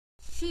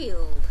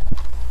shield.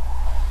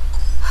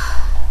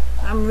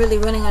 I'm really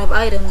running out of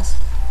items.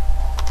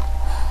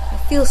 I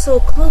feel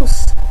so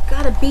close. I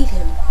gotta beat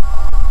him.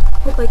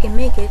 Hope I can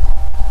make it.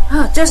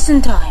 Ah, just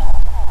in time.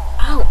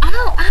 Ow,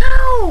 ow,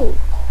 ow!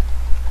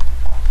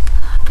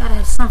 I gotta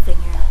have something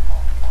here.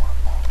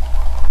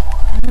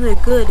 Another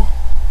good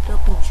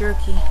double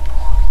jerky.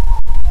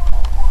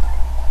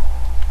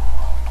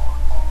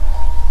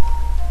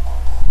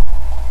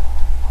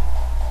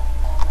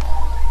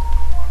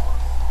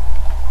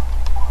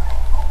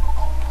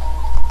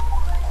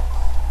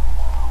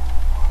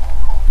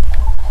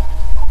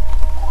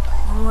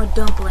 One more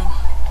dumpling.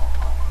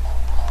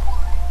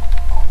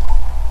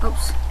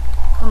 Oops.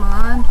 Come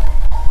on.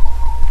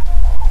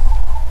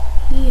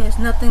 He has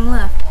nothing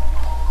left.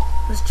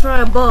 Let's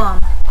try a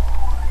bomb.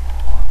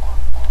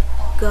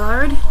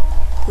 Guard.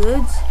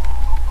 Goods.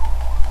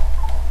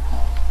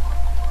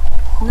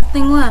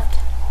 Nothing left.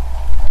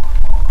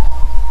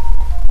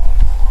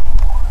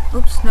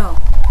 Oops, no.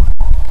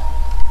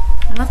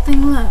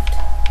 Nothing left.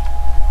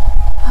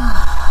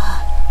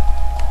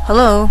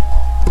 Hello?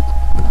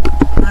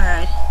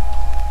 Alright.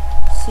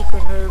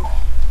 Secret herb.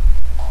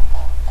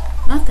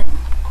 Nothing.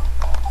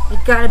 We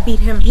gotta beat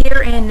him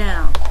here and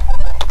now.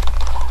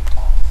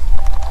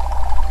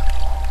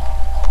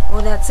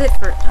 Oh, that's it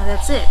for... Oh,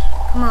 that's it.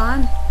 Come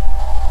on.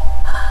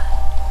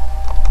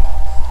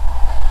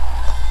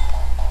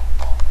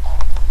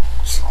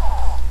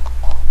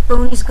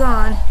 Boney's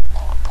gone.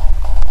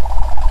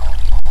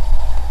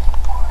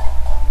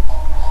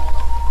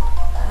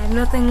 I have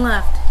nothing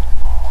left.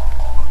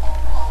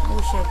 I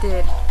wish I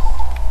did.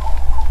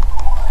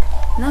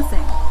 Nothing.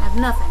 I have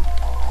nothing.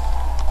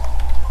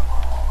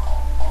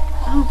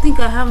 I don't think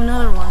I have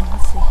another one.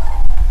 Let's see.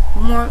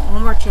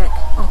 One more check.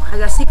 Oh, I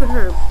got secret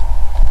herb.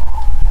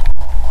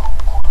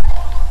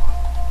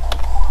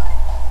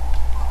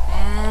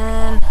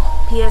 And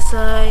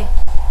PSI.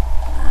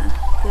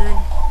 Good.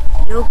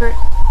 Yogurt.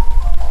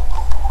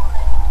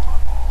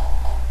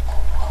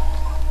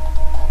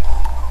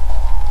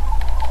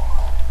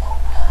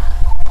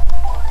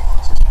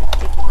 This is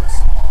ridiculous.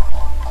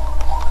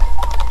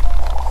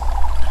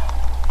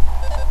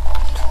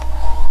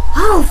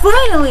 Oh,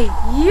 finally!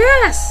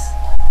 Yes!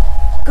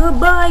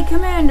 Goodbye,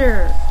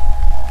 Commander!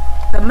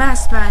 The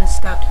masked man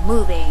stopped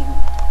moving.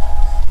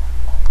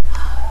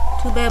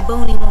 Too bad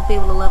Boney won't be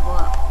able to level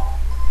up.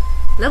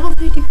 Level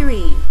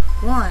 53.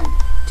 1,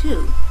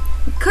 2.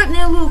 We're cutting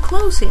it a little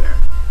close here.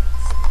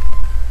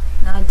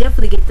 Now I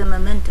definitely get the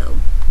memento.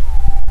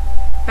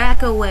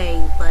 Back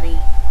away, buddy.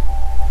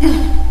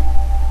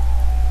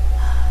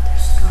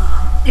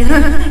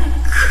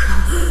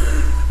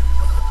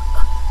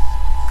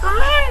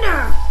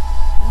 Commander!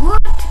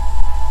 What?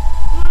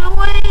 Run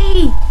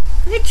away!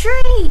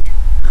 Retreat!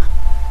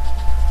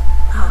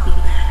 I'll be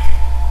back.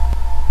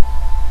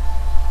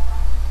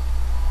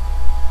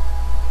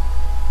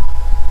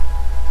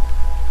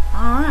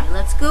 Alright,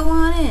 let's go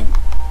on in.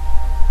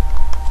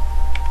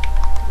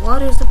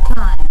 Waters of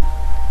time.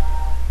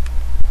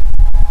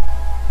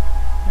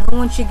 No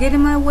one should get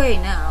in my way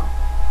now.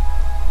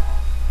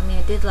 I mean,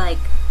 I did like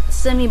a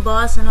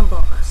semi-boss and a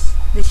boss.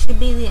 This should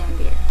be the end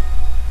here.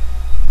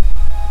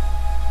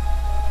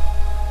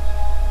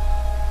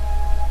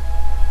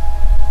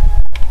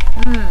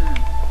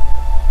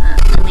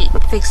 Let me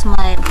fix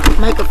my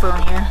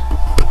microphone here.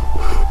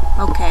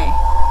 Okay,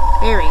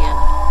 there we go.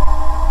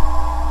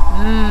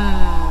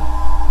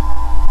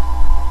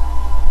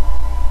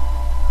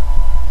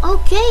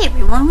 Okay,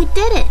 everyone, we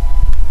did it.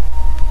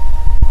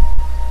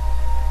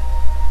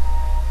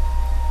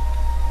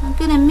 I'm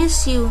gonna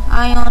miss you,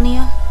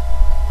 Ionia.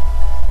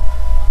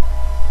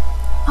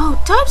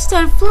 Oh, time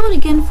started flowing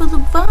again for the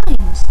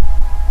vines.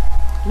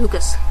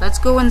 Lucas, let's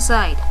go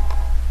inside.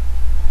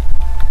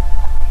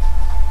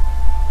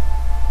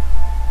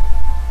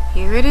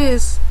 Here it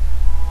is.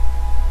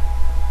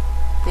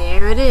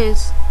 There it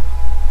is.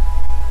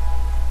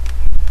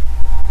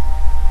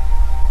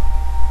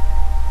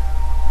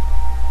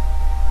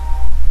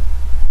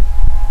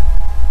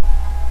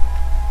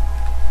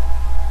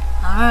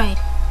 Alright,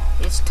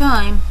 it's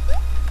time.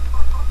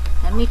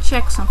 Let me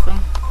check something.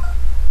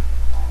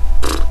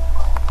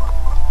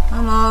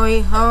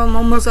 I'm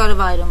almost out of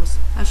items.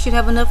 I should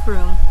have enough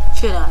room,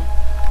 should I?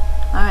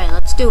 Alright,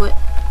 let's do it.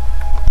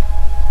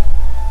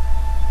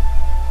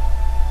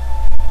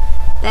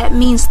 That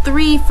means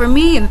 3 for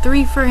me and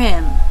 3 for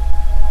him.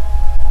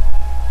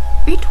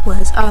 It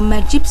was our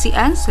Magypsy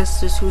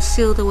ancestors who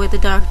sealed away the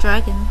Dark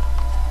Dragon.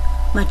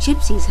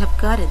 Magypsies have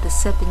guarded the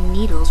 7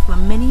 needles for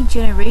many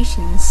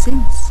generations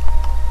since.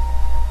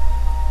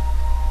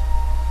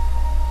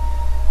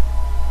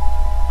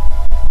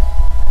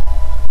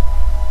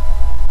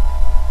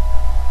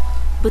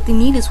 But the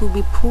needles will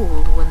be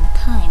pulled when the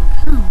time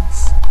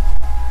comes.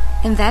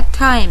 And that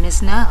time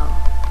is now.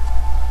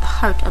 The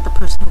heart of the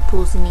person who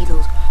pulls the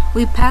needles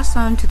we pass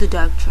on to the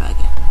Dark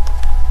Dragon.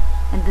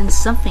 And then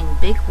something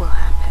big will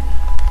happen.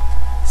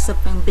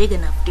 Something big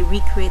enough to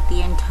recreate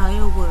the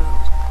entire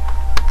world.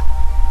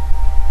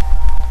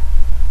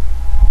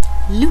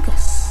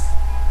 Lucas,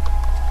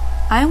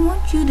 I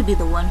want you to be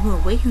the one who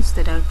awakens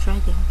the Dark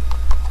Dragon.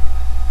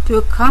 To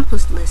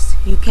accomplish this,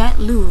 you can't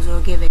lose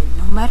or give in,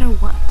 no matter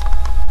what.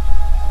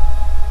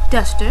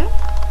 Duster,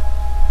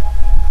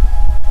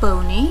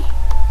 Boney,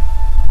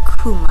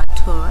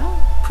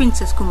 Kumatora,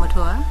 Princess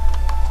Kumatora.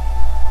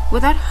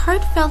 Without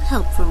heartfelt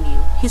help from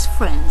you, his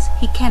friends,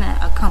 he cannot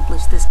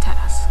accomplish this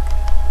task.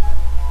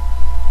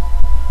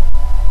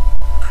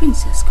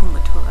 Princess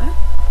Kumatora,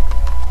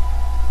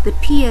 the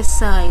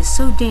PSI is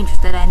so dangerous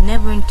that I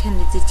never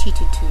intended to teach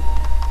it to you.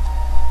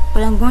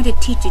 But I'm going to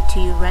teach it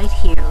to you right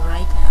here,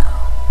 right now.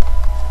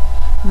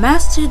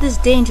 Master this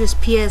dangerous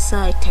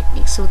PSI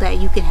technique so that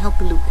you can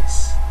help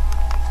Lucas.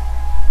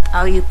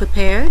 Are you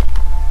prepared?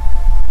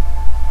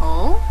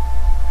 Oh?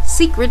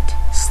 Secret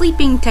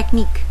sleeping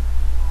technique.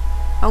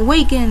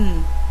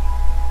 Awaken.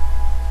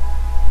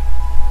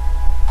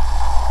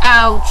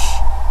 Ouch.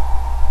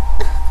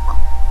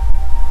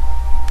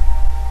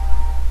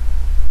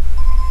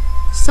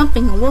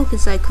 Something awoke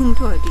inside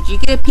Kumatora. Did you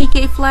get a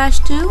PK flash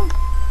too?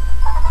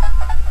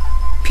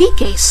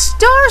 PK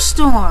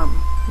Starstorm!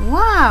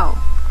 Wow!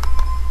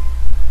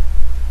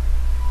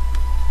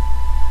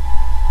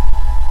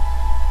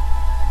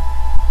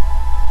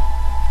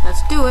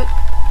 Let's do it.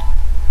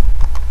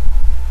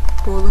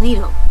 Pull the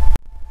needle.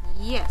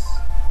 Yes.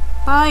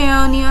 Bye,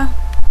 Anya.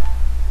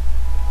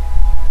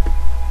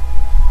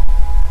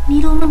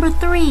 Needle number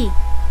 3.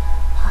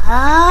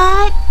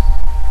 Hot.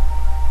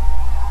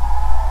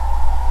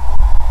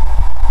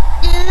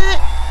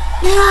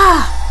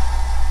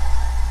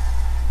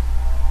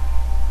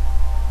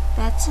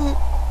 That's it.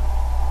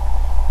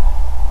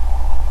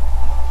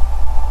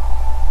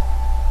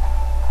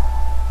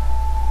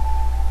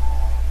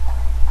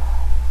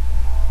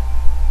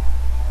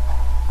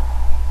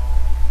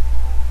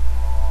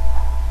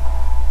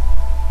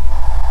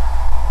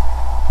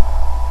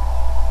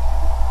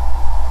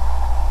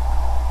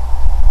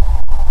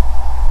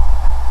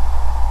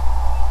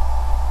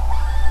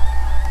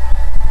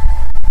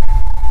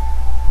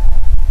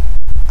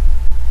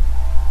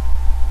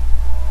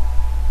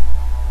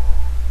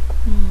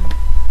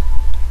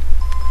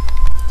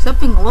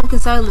 Something awoke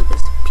inside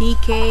Lucas.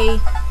 PK,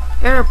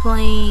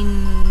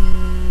 airplane,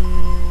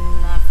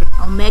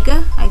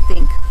 Omega, I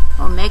think.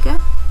 Omega.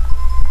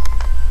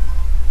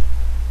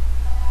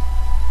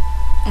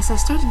 As I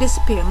start to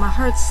disappear, my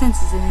heart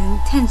senses an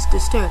intense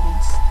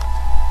disturbance.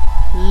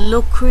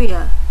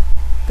 Locria,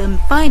 the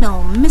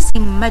final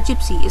missing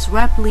Magypsy, is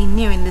rapidly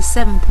nearing the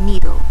 7th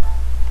needle.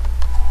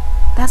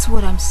 That's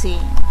what I'm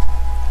seeing.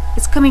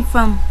 It's coming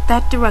from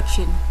that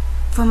direction,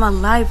 from a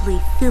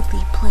lively,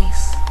 filthy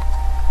place.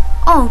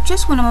 Oh,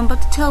 just when I'm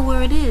about to tell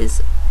where it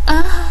is.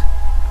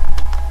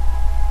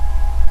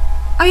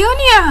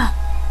 Ionia!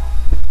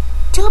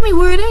 Tell me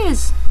where it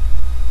is.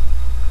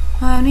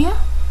 Ionia?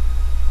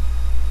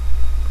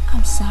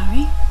 I'm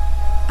sorry.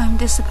 I'm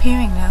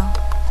disappearing now.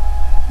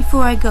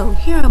 Before I go,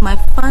 here are my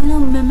final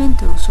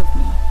mementos of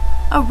me.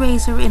 A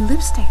razor and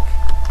lipstick.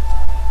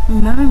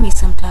 Remember me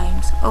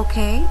sometimes,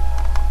 okay?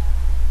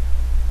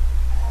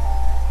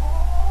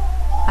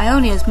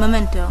 Ionia's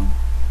memento.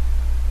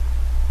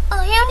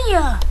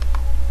 Ionia!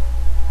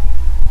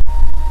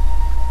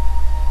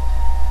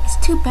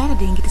 It's too bad I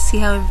didn't get to see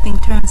how everything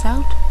turns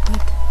out,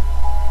 but...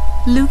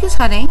 Lucas,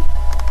 honey.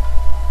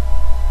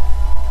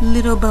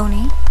 Little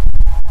Boney.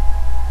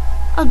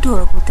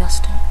 Adorable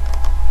Duster.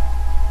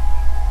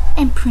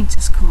 And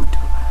Princess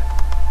Kumatora.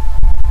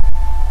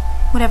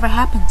 Whatever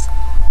happens,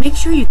 make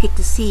sure you get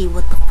to see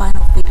what the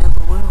final fate of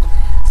the world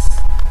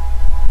is.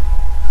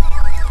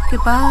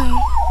 Goodbye.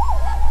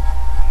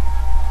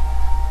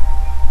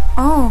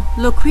 Oh,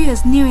 Locria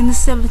is nearing the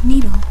 7th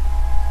needle.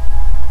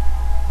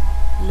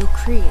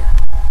 Locria.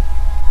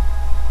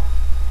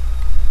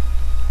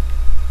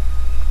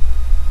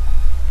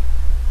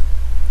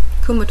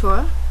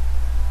 Kumatora?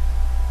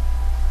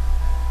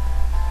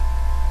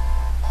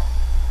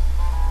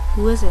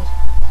 Who is it?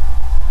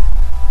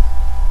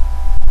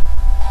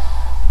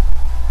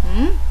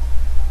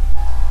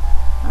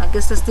 I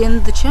guess that's the end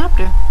of the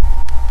chapter.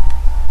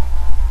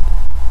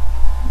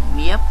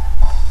 Yep.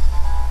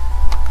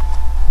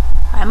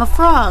 I'm a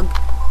frog.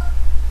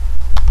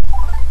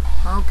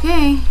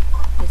 Okay,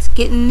 it's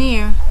getting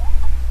near.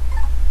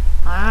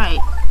 Alright.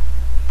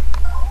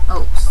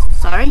 Oh,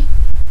 sorry.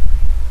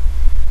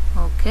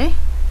 Okay.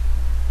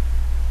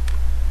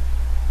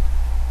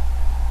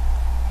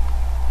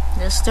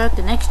 Let's start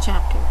the next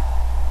chapter.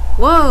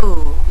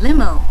 Whoa,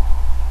 limo.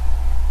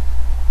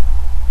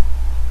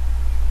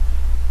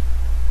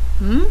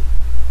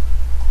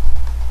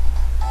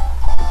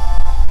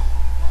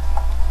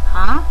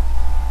 Huh?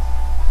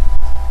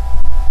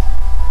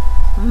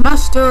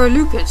 Master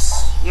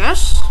Lucas,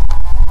 yes?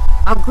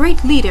 A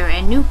great leader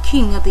and new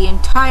king of the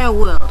entire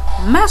world,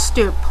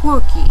 Master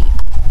Porky,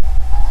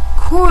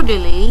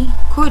 cordially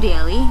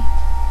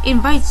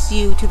invites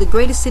you to the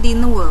greatest city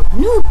in the world,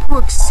 New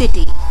Pork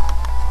City.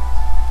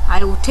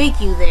 I will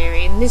take you there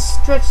in this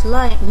stretch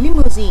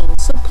limousine,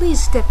 so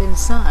please step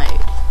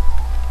inside.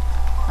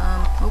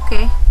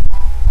 Okay.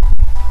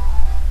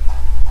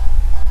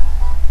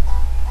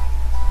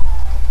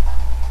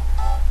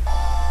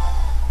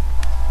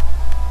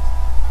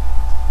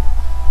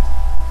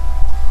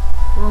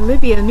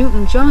 Olivia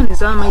Newton-John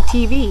is on my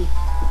TV.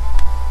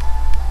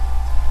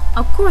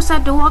 Of course I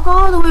had to walk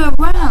all the way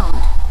around.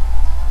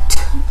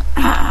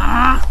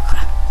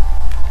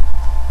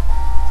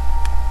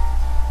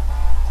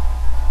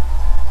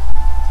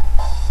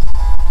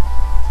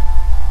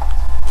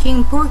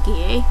 King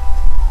Porky, eh?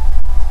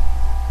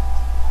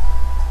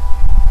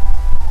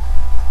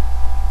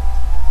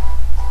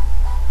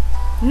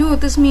 You know what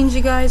this means,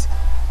 you guys?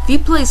 If you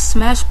play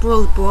Smash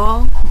Bros.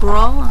 Brawl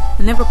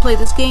and never play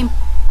this game,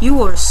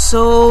 you are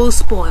so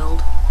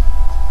spoiled.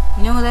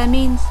 You know what that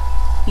means?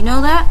 You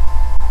know that?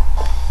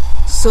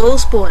 So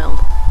spoiled.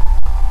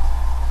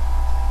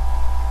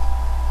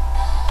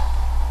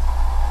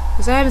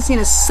 Because I haven't seen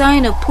a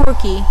sign of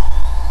Porky.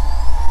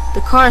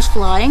 The car's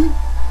flying.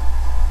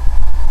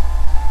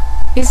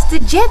 It's the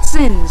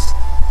Jetsons!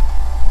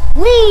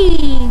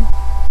 Whee!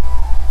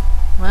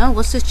 Well,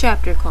 what's this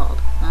chapter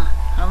called?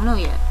 I don't know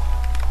yet.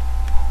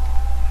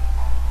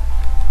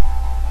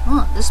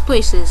 Oh, this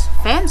place is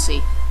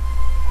fancy.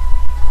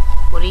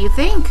 What do you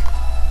think?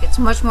 It's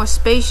much more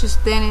spacious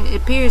than it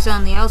appears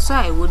on the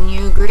outside, wouldn't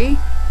you agree?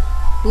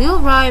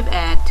 We'll arrive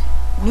at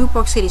New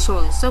Pork City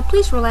shortly, so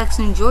please relax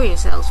and enjoy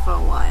yourselves for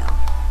a while.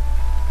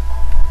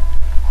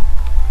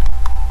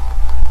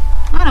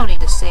 I don't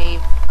need to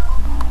save.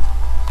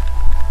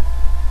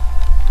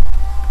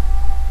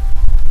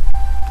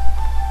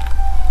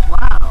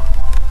 Wow.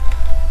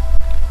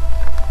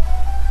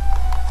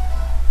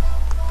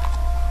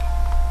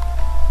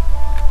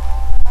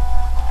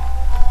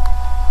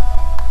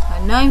 A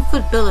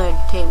 9-foot billiard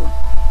table.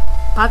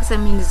 Pockets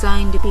have been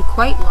designed to be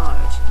quite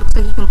large. Looks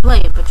like you can play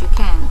it, but you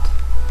can't.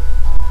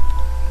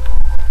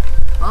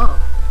 Oh.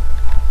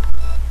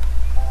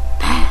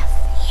 Path,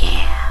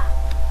 yeah.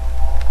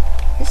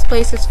 This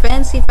place is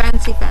fancy,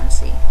 fancy,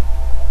 fancy.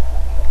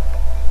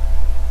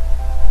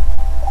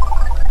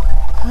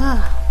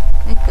 Ah,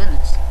 thank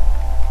goodness.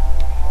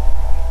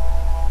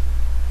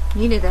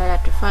 Needed that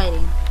after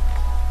fighting.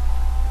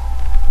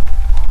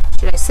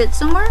 Should I sit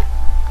somewhere?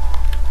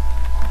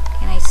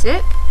 Can I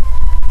sit?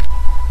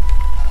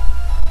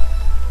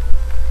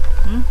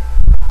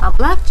 A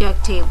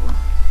blackjack table.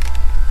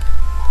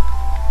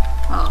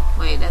 Oh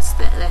wait, that's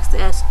the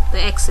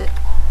exit.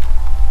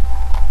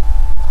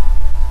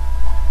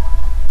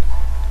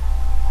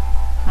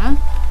 Huh?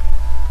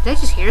 Did I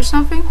just hear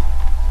something?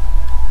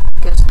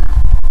 Guess not.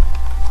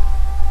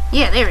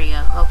 Yeah, there we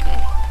go.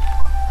 Okay.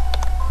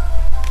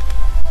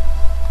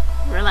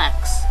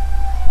 Relax.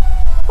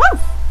 Woo!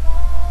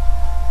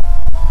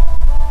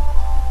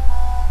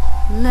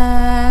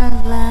 La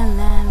la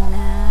la la.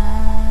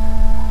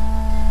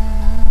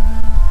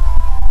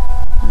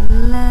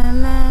 La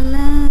la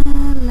la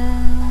la la.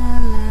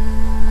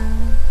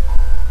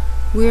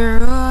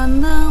 We're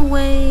on the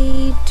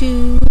way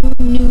to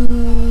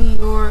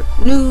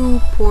New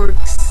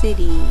Pork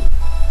City.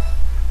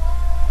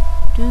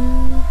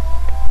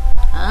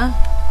 Huh?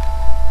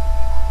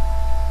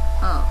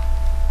 Oh.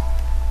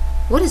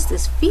 What is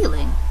this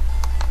feeling?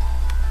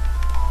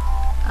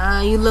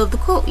 You love the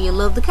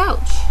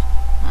couch.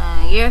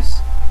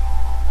 Yes.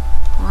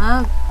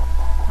 Well,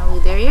 are we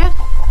there yet?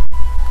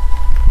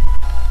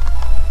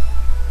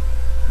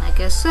 I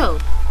guess so.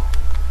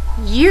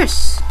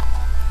 Yes!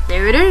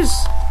 There it is!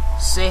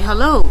 Say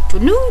hello to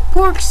New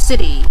Pork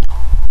City!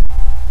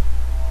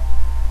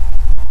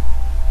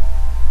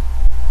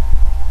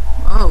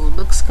 Oh,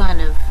 looks kind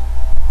of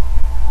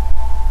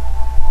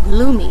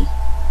gloomy.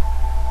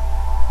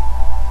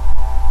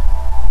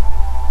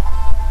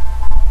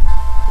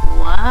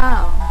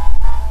 Wow.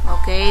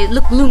 Okay, it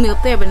looked gloomy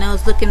up there, but now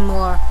it's looking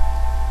more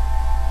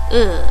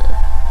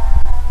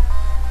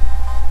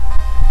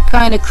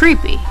kind of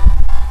creepy.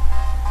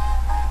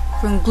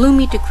 From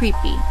gloomy to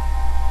creepy.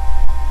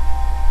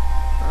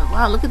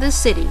 Wow, look at this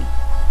city.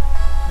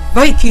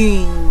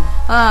 Viking!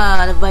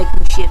 Ah, the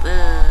Viking ship.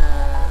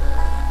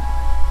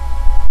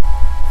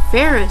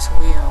 Ferris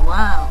wheel,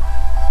 wow.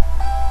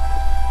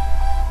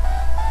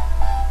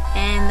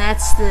 And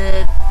that's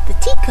the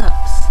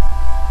teacups.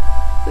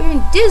 We're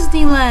in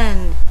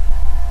Disneyland.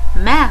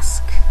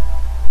 Mask.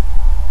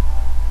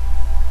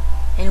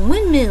 And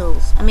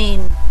windmills. I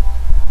mean,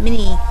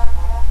 mini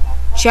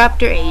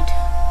chapter 8.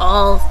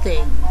 All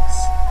things.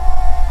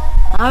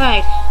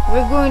 Alright,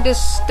 we're going to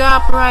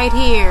stop right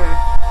here.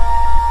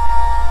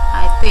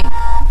 I think.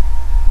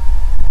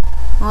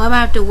 Well, I might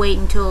have to wait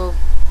until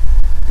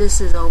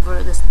this is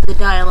over. The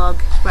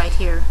dialogue right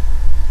here.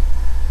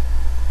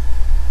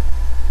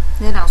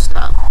 Then I'll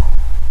stop.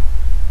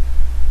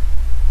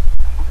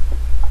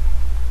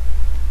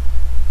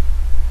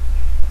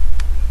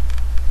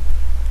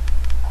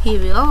 Here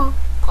we are.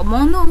 Come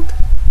on out.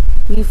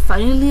 We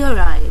finally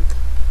arrived.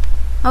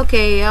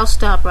 Okay, I'll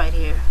stop right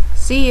here.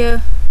 See ya.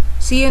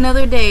 See you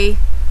another day.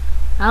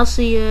 I'll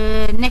see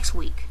you next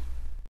week.